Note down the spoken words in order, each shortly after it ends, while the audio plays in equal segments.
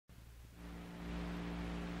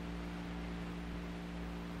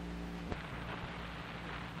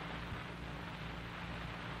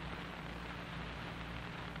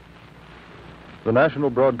The National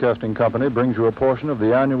Broadcasting Company brings you a portion of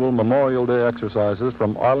the annual Memorial Day exercises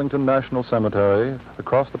from Arlington National Cemetery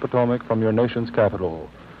across the Potomac from your nation's capital.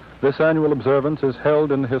 This annual observance is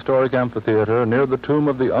held in the historic amphitheater near the tomb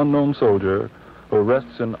of the unknown soldier who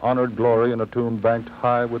rests in honored glory in a tomb banked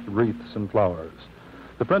high with wreaths and flowers.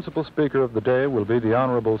 The principal speaker of the day will be the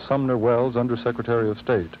Honorable Sumner Welles, Undersecretary of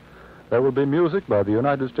State. There will be music by the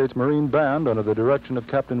United States Marine Band under the direction of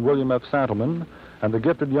Captain William F. Santelman, and the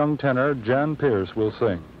gifted young tenor Jan Pierce will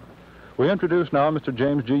sing. We introduce now Mr.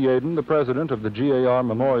 James G. Yaden, the president of the GAR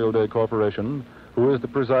Memorial Day Corporation, who is the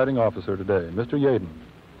presiding officer today. Mr. Yaden.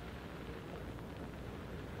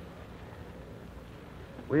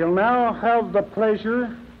 We'll now have the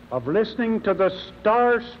pleasure of listening to the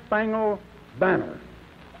Star-Spangled Banner,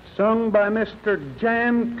 sung by Mr.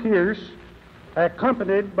 Jan Pierce,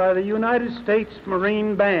 accompanied by the United States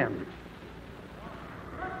Marine Band.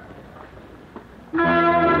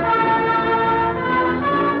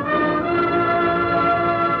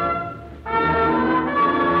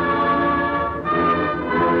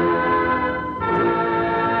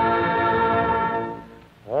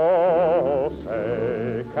 Oh,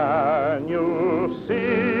 say, can you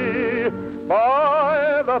see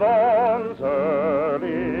by the dawn's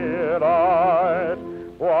early light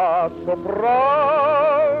what so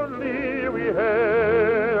proudly we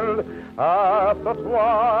hailed at the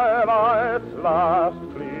twilight's last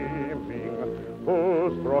gleaming,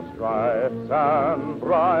 whose broad stripes and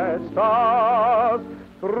bright stars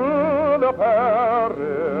through the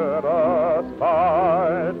perilous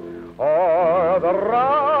fight o'er the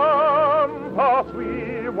ramparts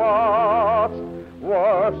we watched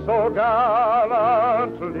were so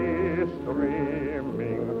gallantly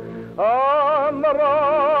streaming, on the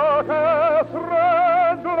rocket's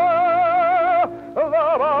red glare, the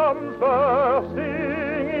bombs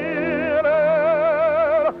bursting in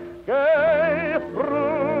air gave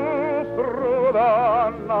proof through the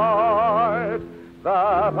night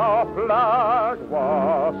that our flag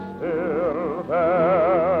was still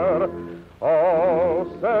there. Oh,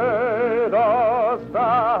 say does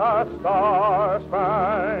that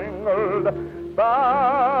star-spangled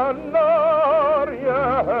banner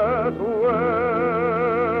yet wave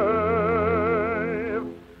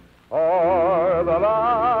o'er the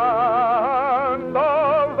land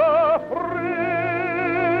of the free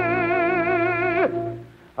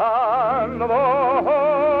and the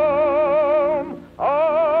home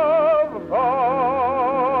of the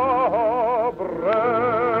brave?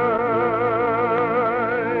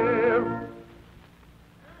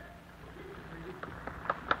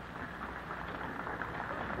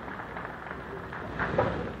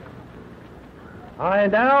 I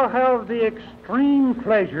now have the extreme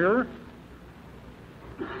pleasure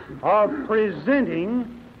of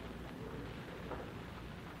presenting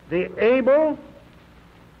the able,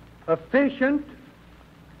 efficient,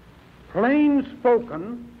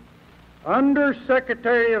 plain-spoken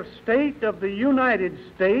Undersecretary of State of the United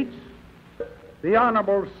States, the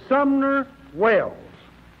Honorable Sumner Welles.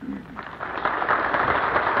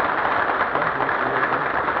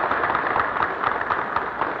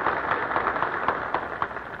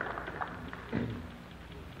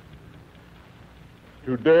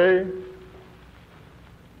 Today,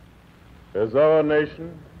 as our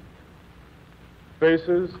nation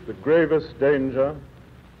faces the gravest danger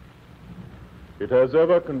it has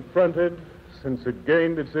ever confronted since it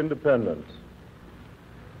gained its independence,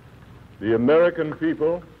 the American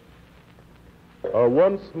people are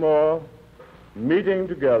once more meeting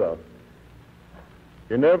together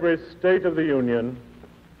in every state of the Union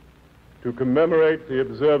to commemorate the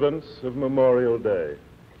observance of Memorial Day.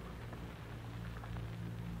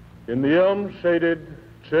 In the elm-shaded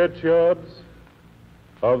churchyards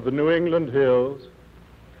of the New England hills,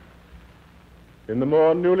 in the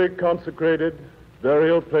more newly consecrated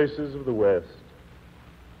burial places of the West,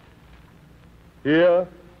 here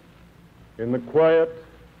in the quiet,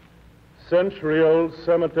 century-old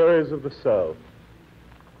cemeteries of the South,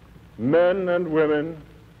 men and women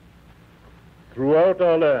throughout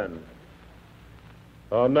our land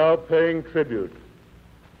are now paying tribute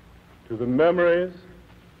to the memories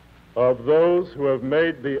of those who have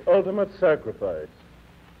made the ultimate sacrifice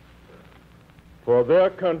for their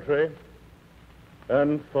country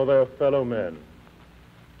and for their fellow men.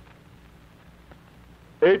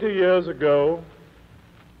 80 years ago,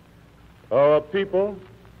 our people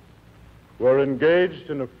were engaged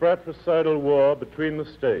in a fratricidal war between the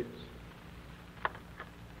states.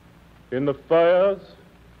 In the fires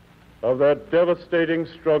of that devastating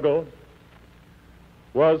struggle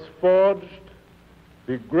was forged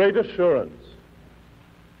the great assurance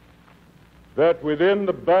that within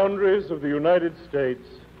the boundaries of the United States,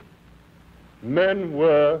 men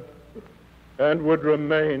were and would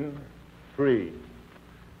remain free.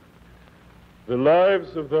 The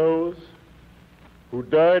lives of those who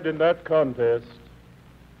died in that contest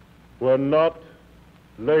were not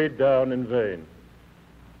laid down in vain.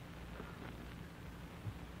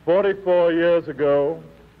 44 years ago,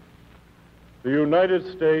 the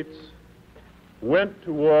United States went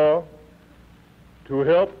to war to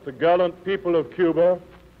help the gallant people of Cuba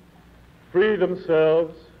free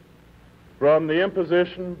themselves from the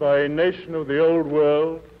imposition by a nation of the old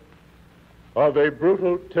world of a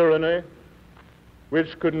brutal tyranny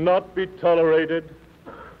which could not be tolerated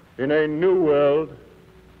in a new world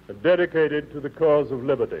dedicated to the cause of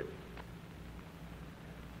liberty.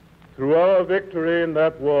 Through our victory in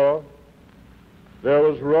that war, there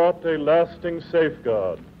was wrought a lasting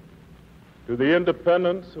safeguard to the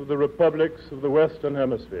independence of the republics of the Western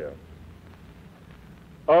Hemisphere.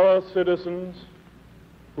 Our citizens,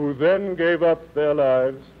 who then gave up their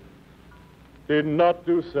lives, did not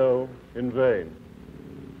do so in vain.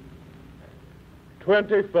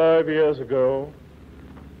 25 years ago,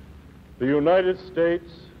 the United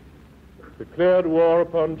States declared war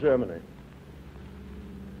upon Germany.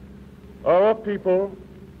 Our people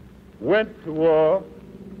went to war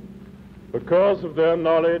because of their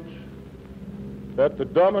knowledge that the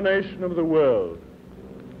domination of the world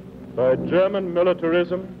by German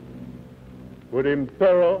militarism would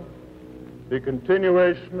imperil the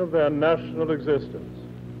continuation of their national existence.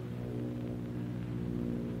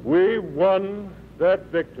 We won that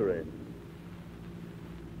victory.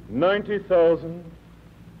 90,000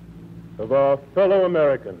 of our fellow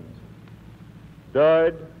Americans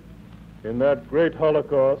died in that great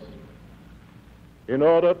Holocaust in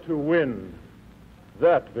order to win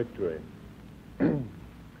that victory.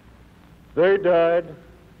 They died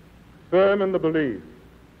firm in the belief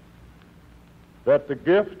that the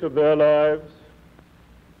gift of their lives,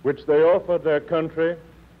 which they offered their country,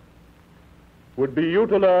 would be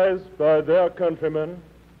utilized by their countrymen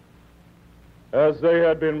as they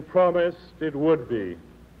had been promised it would be,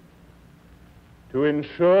 to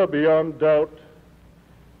ensure beyond doubt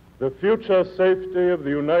the future safety of the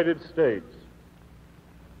United States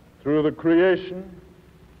through the creation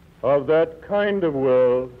of that kind of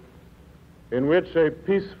world in which a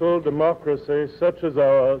peaceful democracy such as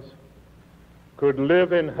ours could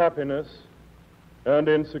live in happiness and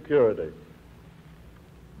in security.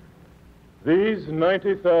 These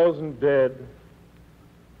 90,000 dead,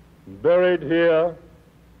 buried here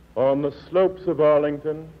on the slopes of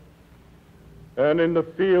Arlington and in the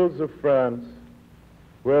fields of France,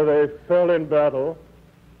 where they fell in battle,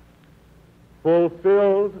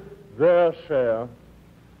 fulfilled their share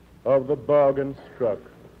of the bargain struck.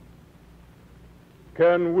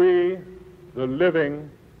 Can we, the living,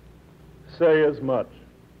 say as much?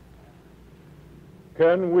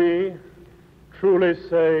 Can we truly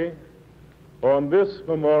say on this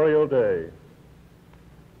Memorial Day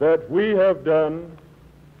that we have done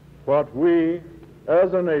what we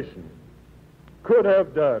as a nation could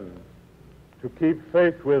have done to keep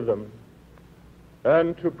faith with them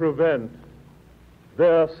and to prevent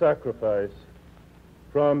their sacrifice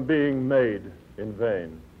from being made in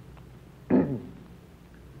vain?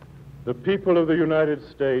 The people of the United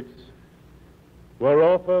States were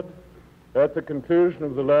offered, at the conclusion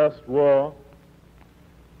of the last war,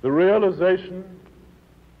 the realization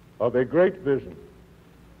of a great vision.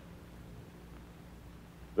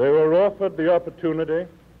 They were offered the opportunity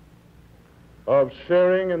of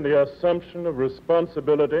sharing in the assumption of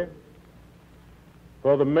responsibility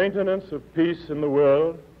for the maintenance of peace in the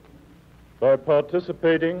world by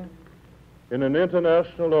participating in an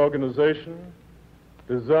international organization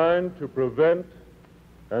designed to prevent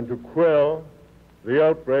and to quell the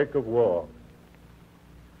outbreak of war.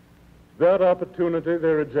 That opportunity they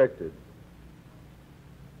rejected.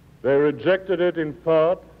 They rejected it in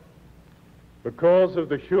part because of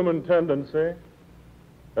the human tendency,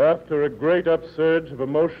 after a great upsurge of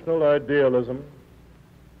emotional idealism,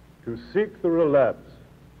 to seek the relapse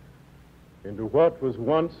into what was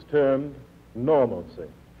once termed normalcy.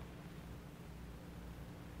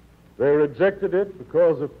 They rejected it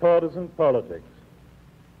because of partisan politics.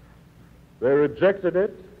 They rejected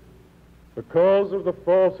it because of the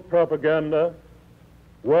false propaganda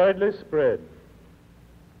widely spread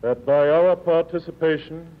that by our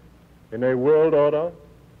participation in a world order,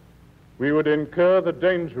 we would incur the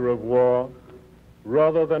danger of war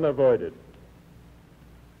rather than avoid it.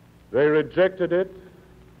 They rejected it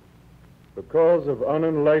because of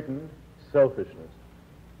unenlightened selfishness.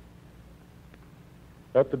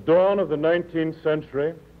 At the dawn of the 19th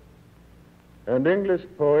century, and English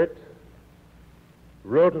poet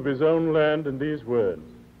wrote of his own land in these words: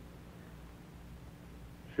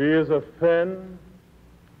 "She is a fen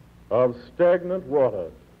of stagnant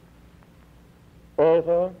waters,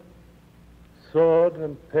 altar, sword,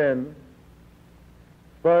 and pen,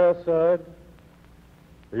 fireside,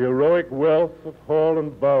 the heroic wealth of hall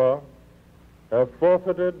and bower have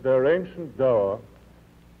forfeited their ancient dower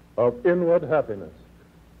of inward happiness.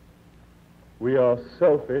 We are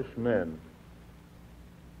selfish men."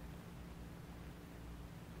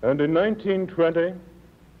 And in 1920,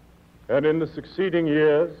 and in the succeeding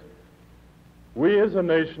years, we as a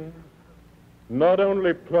nation not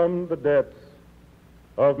only plumbed the depths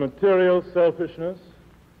of material selfishness,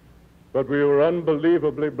 but we were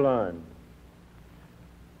unbelievably blind.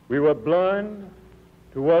 We were blind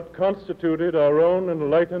to what constituted our own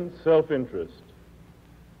enlightened self-interest,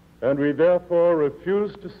 and we therefore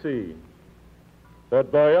refused to see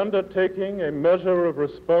that by undertaking a measure of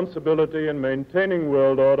responsibility in maintaining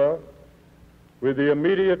world order, with the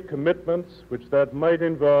immediate commitments which that might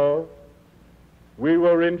involve, we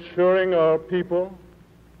were ensuring our people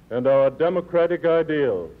and our democratic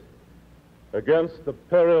ideals against the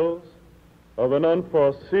perils of an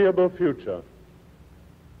unforeseeable future,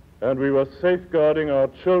 and we were safeguarding our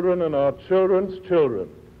children and our children's children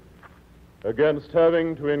against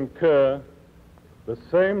having to incur the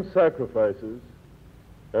same sacrifices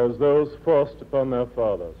as those forced upon their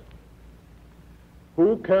fathers.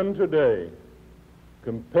 Who can today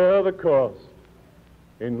compare the cost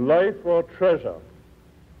in life or treasure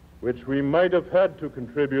which we might have had to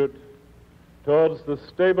contribute towards the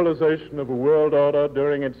stabilization of a world order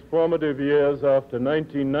during its formative years after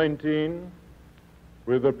 1919,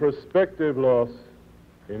 with the prospective loss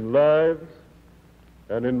in lives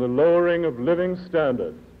and in the lowering of living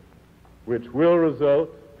standards which will result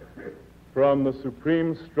from the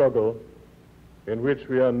supreme struggle in which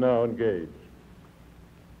we are now engaged?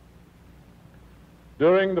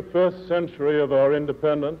 During the first century of our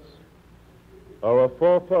independence, our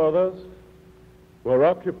forefathers were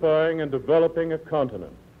occupying and developing a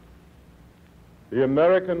continent. The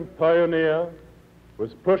American pioneer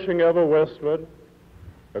was pushing ever westward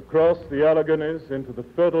across the Alleghanies into the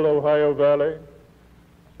fertile Ohio Valley,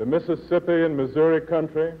 the Mississippi and Missouri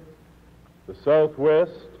country, the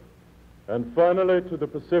Southwest, and finally to the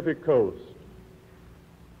Pacific coast.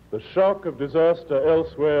 The shock of disaster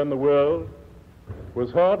elsewhere in the world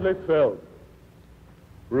was hardly felt.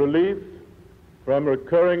 Relief from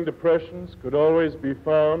recurring depressions could always be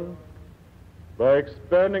found by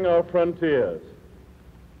expanding our frontiers,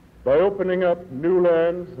 by opening up new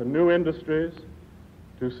lands and new industries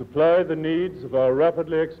to supply the needs of our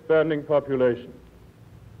rapidly expanding population.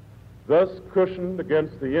 Thus cushioned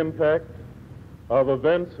against the impact of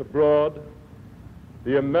events abroad,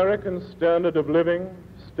 the American standard of living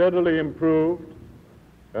steadily improved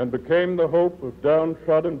and became the hope of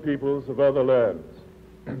downtrodden peoples of other lands.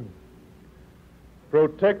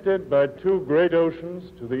 Protected by two great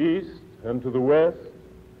oceans to the east and to the west,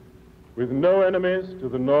 with no enemies to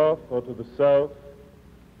the north or to the south,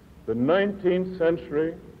 the 19th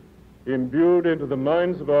century imbued into the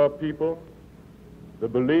minds of our people the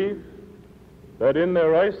belief that in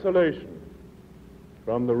their isolation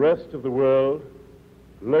from the rest of the world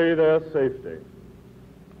lay their safety.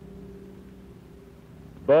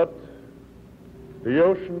 But the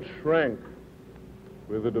ocean shrank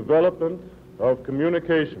with the development of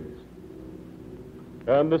communications,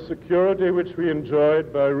 and the security which we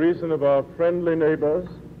enjoyed by reason of our friendly neighbors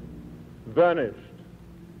vanished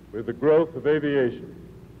with the growth of aviation.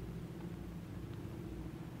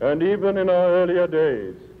 And even in our earlier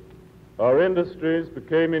days, our industries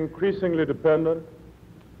became increasingly dependent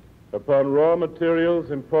upon raw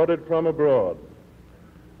materials imported from abroad.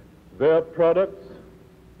 Their products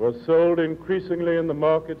were sold increasingly in the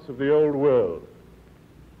markets of the old world.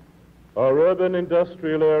 Our urban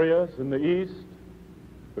industrial areas in the east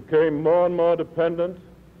became more and more dependent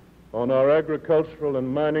on our agricultural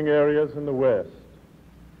and mining areas in the west,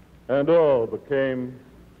 and all became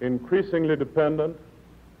increasingly dependent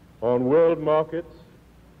on world markets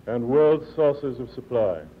and world sources of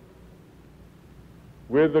supply.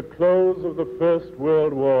 With the close of the First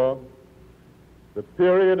World War, the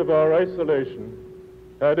period of our isolation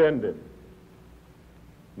had ended.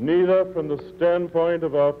 Neither from the standpoint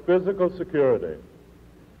of our physical security,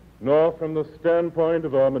 nor from the standpoint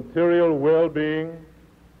of our material well-being,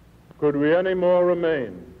 could we any more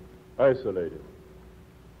remain isolated.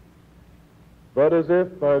 But as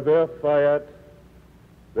if by their fiat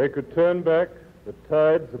they could turn back the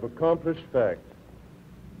tides of accomplished fact,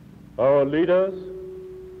 our leaders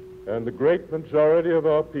and the great majority of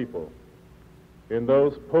our people in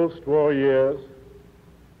those post-war years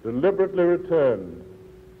deliberately returned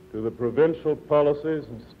to the provincial policies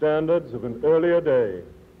and standards of an earlier day,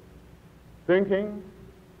 thinking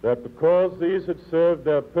that because these had served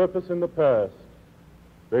their purpose in the past,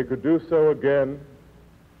 they could do so again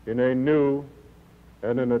in a new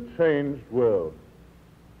and in a changed world.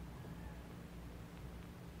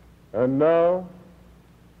 And now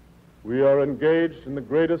we are engaged in the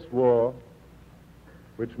greatest war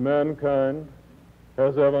which mankind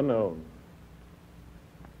has ever known.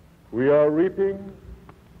 We are reaping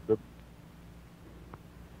the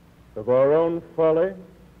of our own folly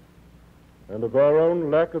and of our own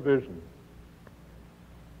lack of vision.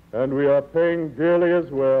 And we are paying dearly as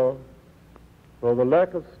well for the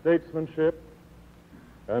lack of statesmanship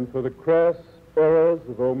and for the crass errors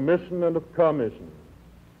of omission and of commission,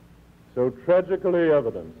 so tragically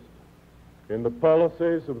evidenced in the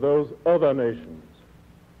policies of those other nations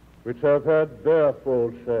which have had their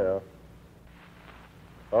full share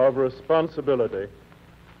of responsibility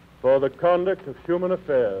for the conduct of human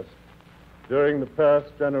affairs during the past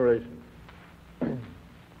generation.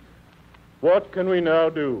 What can we now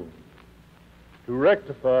do to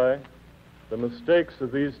rectify the mistakes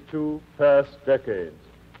of these two past decades?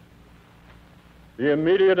 The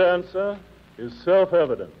immediate answer is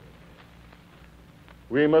self-evident.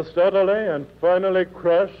 We must utterly and finally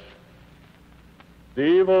crush the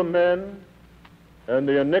evil men and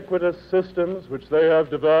the iniquitous systems which they have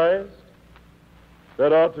devised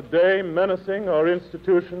that are today menacing our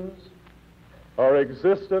institutions, our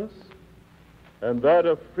existence, and that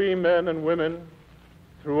of free men and women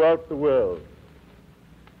throughout the world.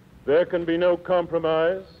 There can be no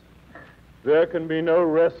compromise, there can be no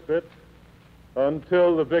respite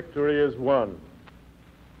until the victory is won.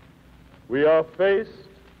 We are faced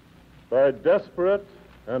by desperate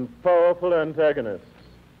and powerful antagonists.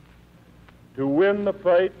 To win the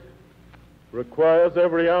fight requires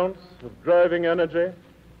every ounce of driving energy,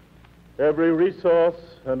 every resource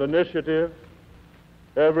and initiative,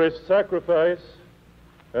 every sacrifice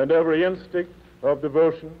and every instinct of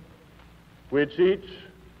devotion which each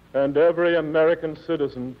and every American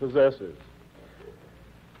citizen possesses.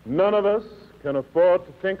 None of us can afford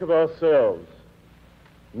to think of ourselves.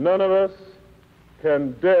 None of us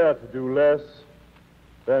can dare to do less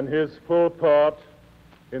than his full part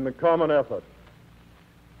in the common effort.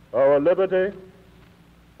 Our liberty,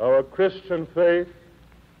 our Christian faith,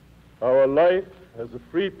 our life as a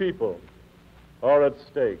free people are at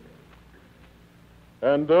stake.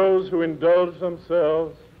 And those who indulge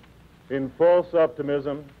themselves in false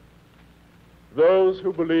optimism, those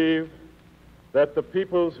who believe that the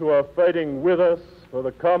peoples who are fighting with us for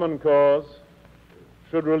the common cause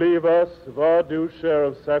should relieve us of our due share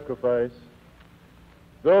of sacrifice,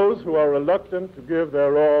 those who are reluctant to give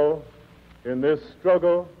their all in this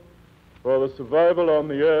struggle for the survival on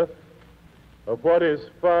the earth of what is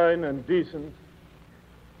fine and decent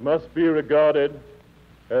must be regarded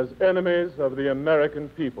as enemies of the American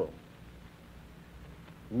people.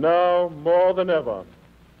 Now, more than ever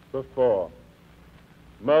before,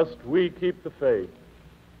 must we keep the faith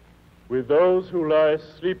with those who lie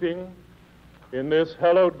sleeping in this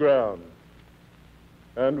hallowed ground,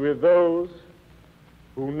 and with those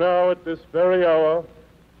who now at this very hour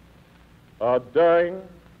are dying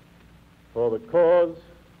for the cause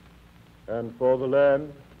and for the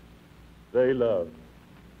land they love.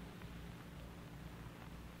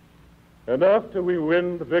 And after we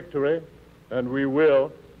win the victory, and we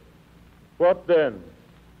will, what then?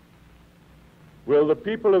 Will the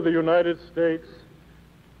people of the United States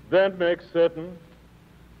then make certain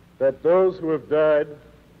that those who have died,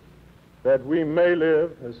 that we may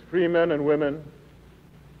live as free men and women,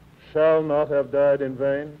 shall not have died in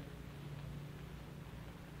vain?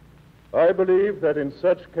 I believe that in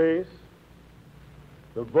such case,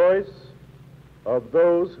 the voice of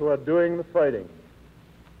those who are doing the fighting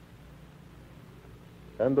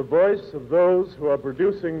and the voice of those who are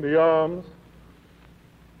producing the arms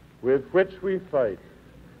with which we fight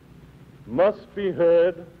must be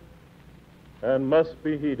heard and must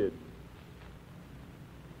be heeded.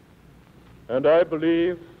 And I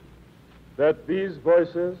believe that these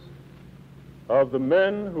voices of the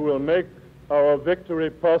men who will make our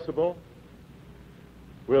victory possible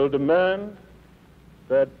will demand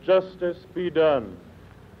that justice be done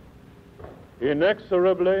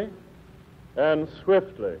inexorably and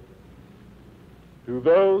swiftly to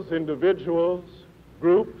those individuals,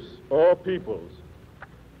 groups, or peoples,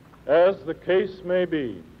 as the case may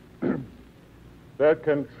be, that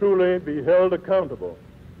can truly be held accountable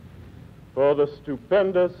for the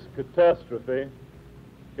stupendous catastrophe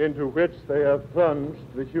into which they have plunged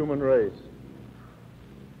the human race.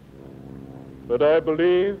 But I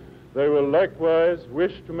believe they will likewise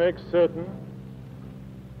wish to make certain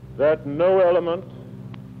that no element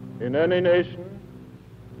in any nation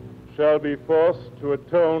shall be forced to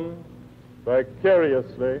atone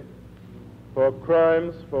vicariously for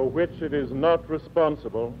crimes for which it is not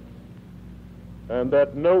responsible, and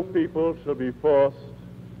that no people shall be forced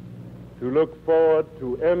to look forward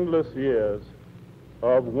to endless years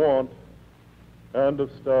of want and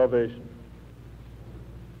of starvation.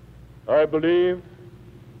 I believe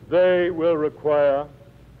they will require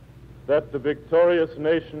that the victorious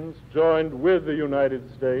nations joined with the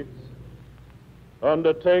United States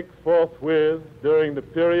undertake forthwith during the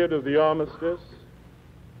period of the armistice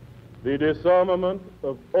the disarmament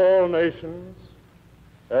of all nations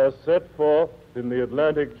as set forth in the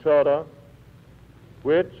Atlantic Charter,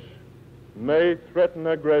 which may threaten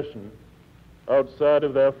aggression outside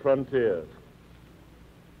of their frontiers.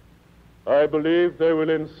 I believe they will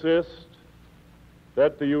insist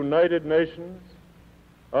that the United Nations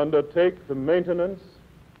undertake the maintenance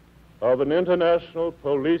of an international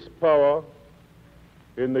police power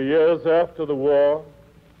in the years after the war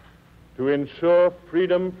to ensure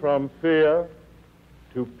freedom from fear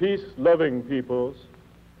to peace-loving peoples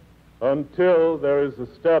until there is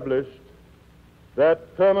established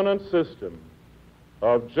that permanent system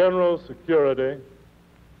of general security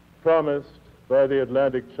promised by the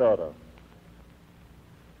Atlantic Charter.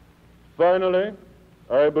 Finally,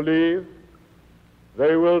 I believe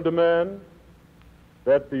they will demand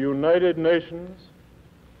that the United Nations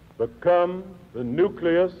become the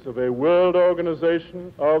nucleus of a world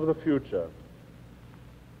organization of the future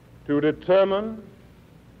to determine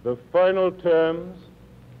the final terms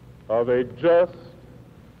of a just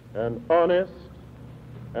and honest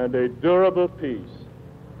and a durable peace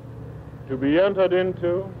to be entered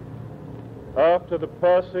into after the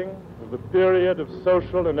passing of the period of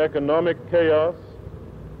social and economic chaos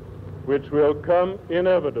which will come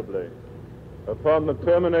inevitably upon the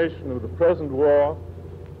termination of the present war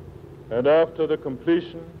and after the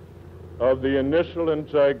completion of the initial and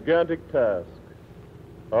gigantic task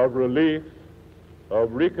of relief,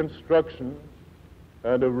 of reconstruction,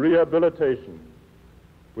 and of rehabilitation,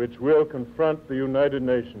 which will confront the United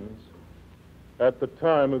Nations at the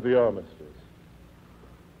time of the armistice.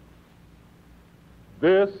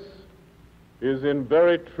 This is in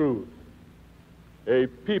very truth a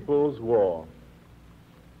people's war.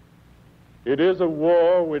 It is a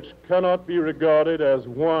war which cannot be regarded as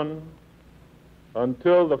won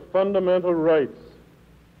until the fundamental rights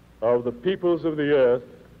of the peoples of the earth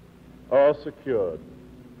are secured.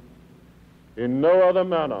 In no other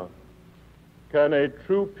manner can a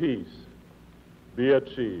true peace be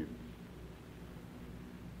achieved.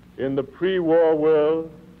 In the pre-war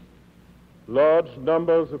world, large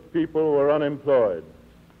numbers of people were unemployed.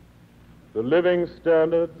 The living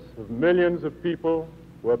standards of millions of people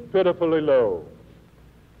were pitifully low.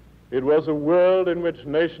 It was a world in which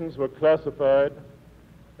nations were classified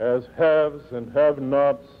as haves and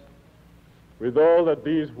have-nots, with all that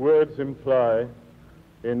these words imply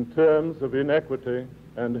in terms of inequity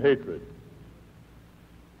and hatred.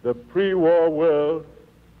 The pre-war world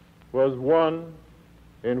was one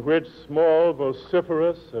in which small,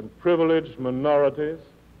 vociferous, and privileged minorities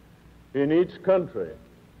in each country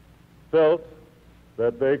felt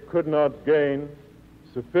that they could not gain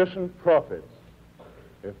sufficient profits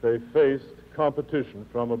if they faced competition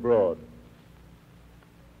from abroad.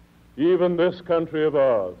 Even this country of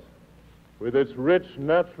ours, with its rich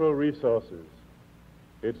natural resources,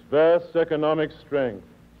 its vast economic strength,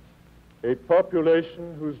 a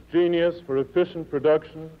population whose genius for efficient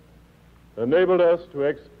production enabled us to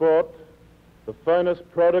export the finest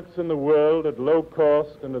products in the world at low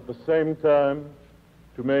cost and at the same time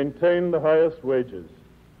to maintain the highest wages.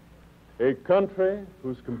 A country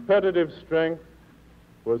whose competitive strength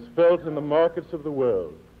was felt in the markets of the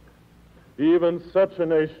world. Even such a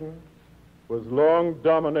nation was long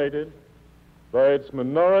dominated by its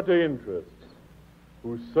minority interests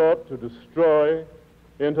who sought to destroy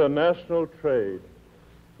international trade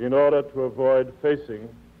in order to avoid facing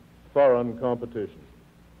foreign competition.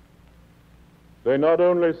 They not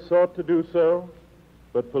only sought to do so,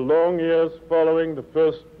 but for long years following the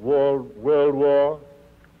First World War,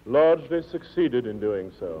 largely succeeded in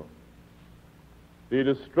doing so. The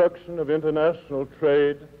destruction of international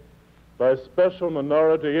trade by special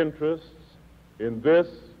minority interests in this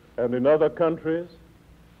and in other countries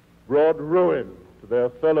brought ruin to their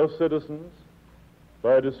fellow citizens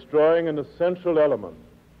by destroying an essential element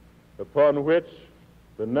upon which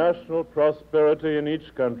the national prosperity in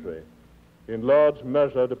each country in large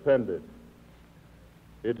measure depended.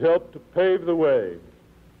 It helped to pave the way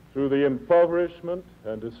through the impoverishment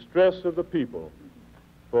and distress of the people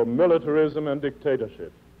for militarism and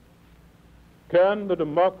dictatorship? Can the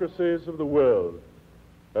democracies of the world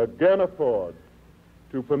again afford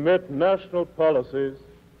to permit national policies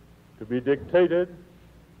to be dictated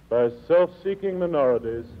by self-seeking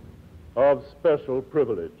minorities of special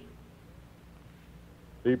privilege?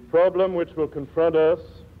 The problem which will confront us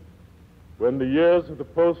when the years of the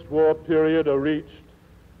post-war period are reached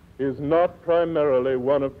is not primarily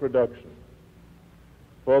one of production,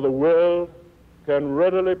 for the world can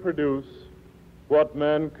readily produce what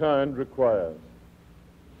mankind requires.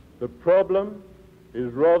 The problem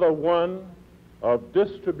is rather one of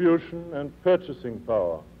distribution and purchasing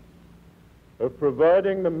power, of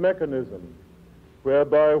providing the mechanism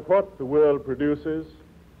whereby what the world produces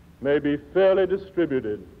may be fairly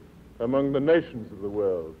distributed among the nations of the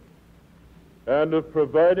world, and of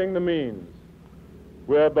providing the means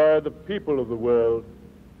whereby the people of the world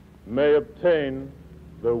may obtain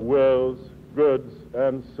the world's goods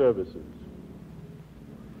and services.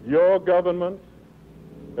 Your government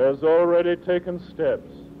has already taken steps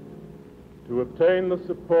to obtain the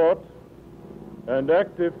support and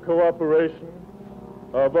active cooperation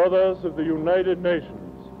of others of the United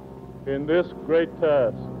Nations in this great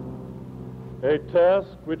task, a task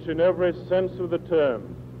which in every sense of the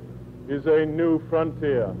term is a new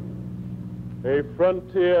frontier, a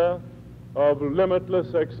frontier of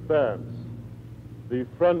limitless expanse, the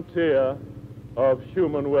frontier of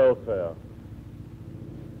human welfare.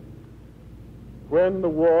 When the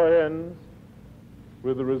war ends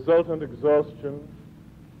with the resultant exhaustion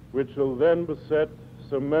which will then beset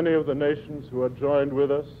so many of the nations who are joined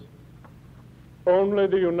with us, only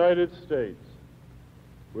the United States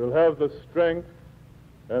will have the strength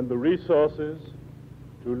and the resources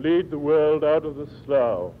to lead the world out of the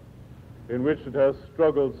slough in which it has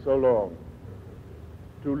struggled so long,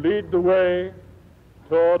 to lead the way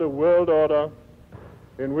toward a world order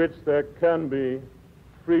in which there can be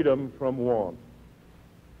freedom from want.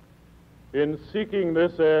 In seeking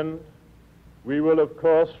this end, we will of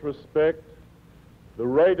course respect the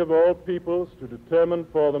right of all peoples to determine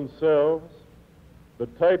for themselves the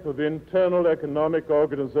type of internal economic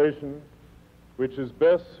organization which is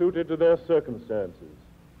best suited to their circumstances.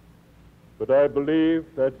 But I believe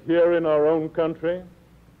that here in our own country,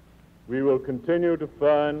 we will continue to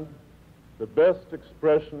find the best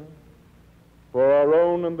expression for our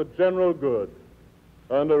own and the general good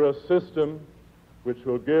under a system which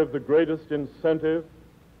will give the greatest incentive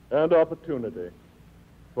and opportunity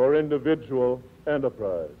for individual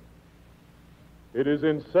enterprise. It is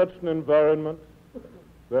in such an environment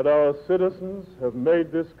that our citizens have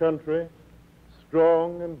made this country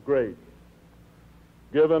strong and great,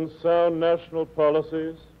 given sound national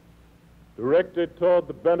policies directed toward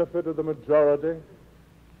the benefit of the majority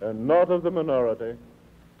and not of the minority,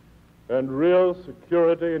 and real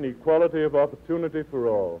security and equality of opportunity for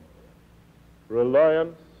all,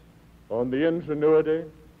 reliance on the ingenuity,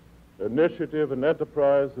 initiative, and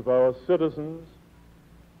enterprise of our citizens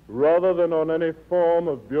rather than on any form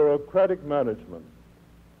of bureaucratic management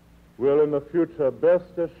will in the future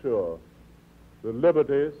best assure the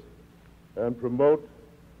liberties and promote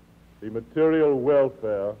the material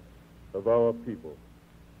welfare of our people.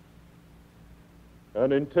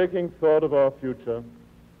 And in taking thought of our future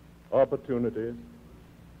opportunities,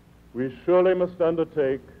 we surely must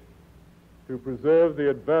undertake to preserve the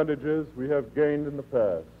advantages we have gained in the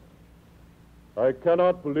past. I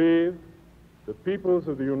cannot believe the peoples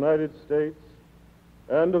of the United States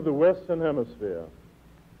and of the Western Hemisphere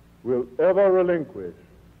will ever relinquish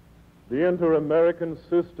the inter-American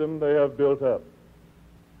system they have built up,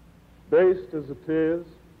 based as it is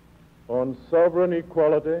on sovereign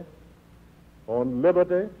equality, on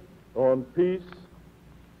liberty, on peace,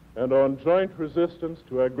 and on joint resistance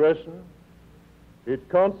to aggression. It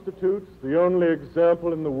constitutes the only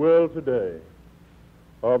example in the world today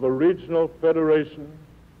of a regional federation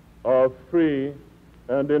of free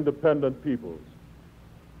and independent peoples.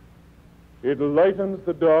 It lightens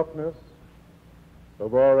the darkness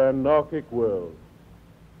of our anarchic world.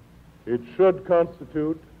 It should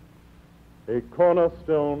constitute a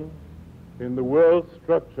cornerstone in the world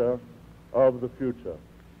structure of the future.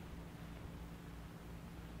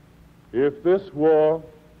 If this war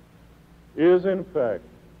is in fact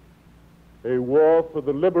a war for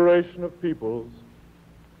the liberation of peoples,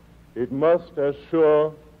 it must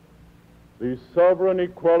assure the sovereign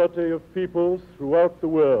equality of peoples throughout the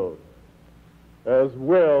world, as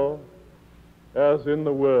well as in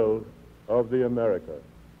the world of the Americas.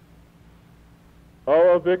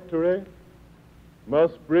 Our victory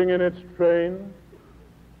must bring in its train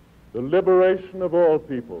the liberation of all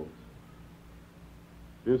peoples.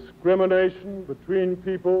 Discrimination between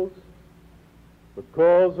peoples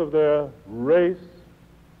because of their race,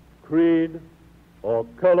 creed, or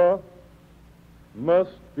color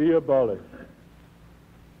must be abolished.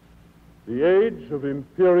 The age of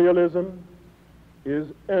imperialism is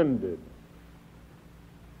ended.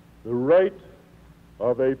 The right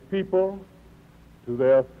of a people to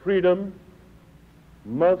their freedom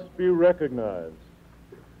must be recognized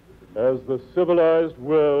as the civilized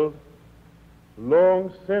world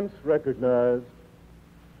long since recognized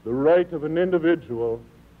the right of an individual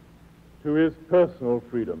to his personal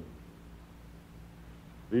freedom.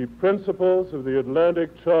 The principles of the Atlantic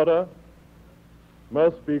Charter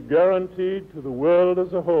must be guaranteed to the world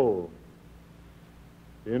as a whole,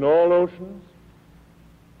 in all oceans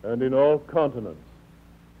and in all continents.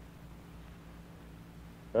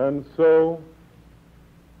 And so,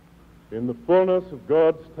 in the fullness of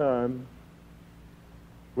God's time,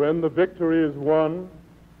 when the victory is won,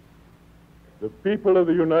 the people of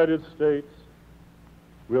the United States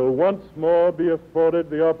will once more be afforded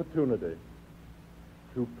the opportunity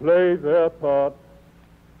to play their part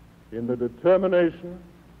in the determination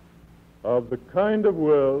of the kind of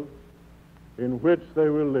world in which they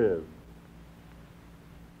will live.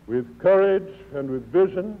 With courage and with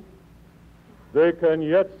vision, they can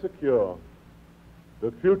yet secure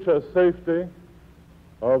the future safety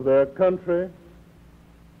of their country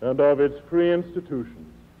and of its free institutions,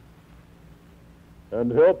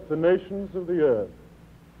 and help the nations of the earth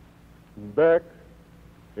back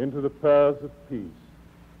into the paths of peace.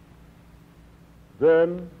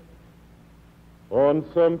 Then, on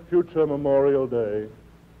some future Memorial Day,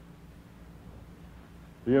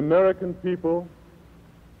 the American people,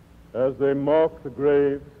 as they mark the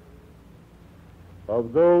graves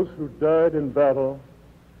of those who died in battle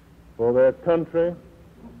for their country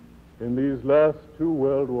in these last two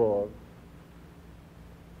world wars,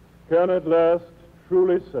 can at last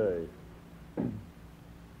truly say,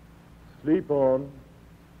 sleep on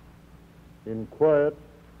in quiet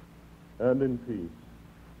and in peace.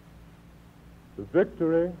 The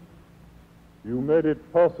victory you made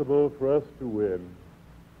it possible for us to win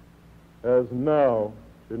has now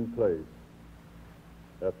been placed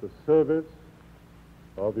at the service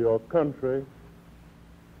of your country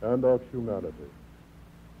and of humanity.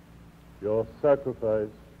 Your sacrifice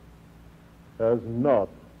has not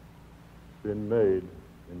been made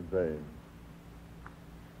in vain.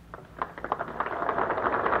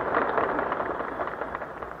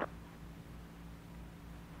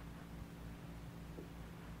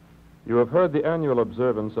 You have heard the annual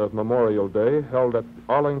observance of Memorial Day held at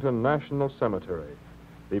Arlington National Cemetery.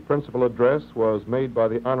 The principal address was made by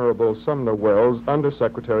the Honorable Sumner Welles,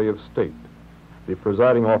 Undersecretary of State. The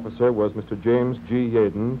presiding officer was Mr. James G.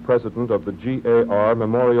 Yaden, President of the GAR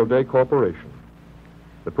Memorial Day Corporation.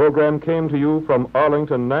 The program came to you from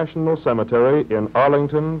Arlington National Cemetery in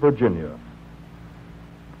Arlington, Virginia.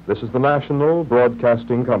 This is the National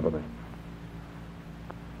Broadcasting Company.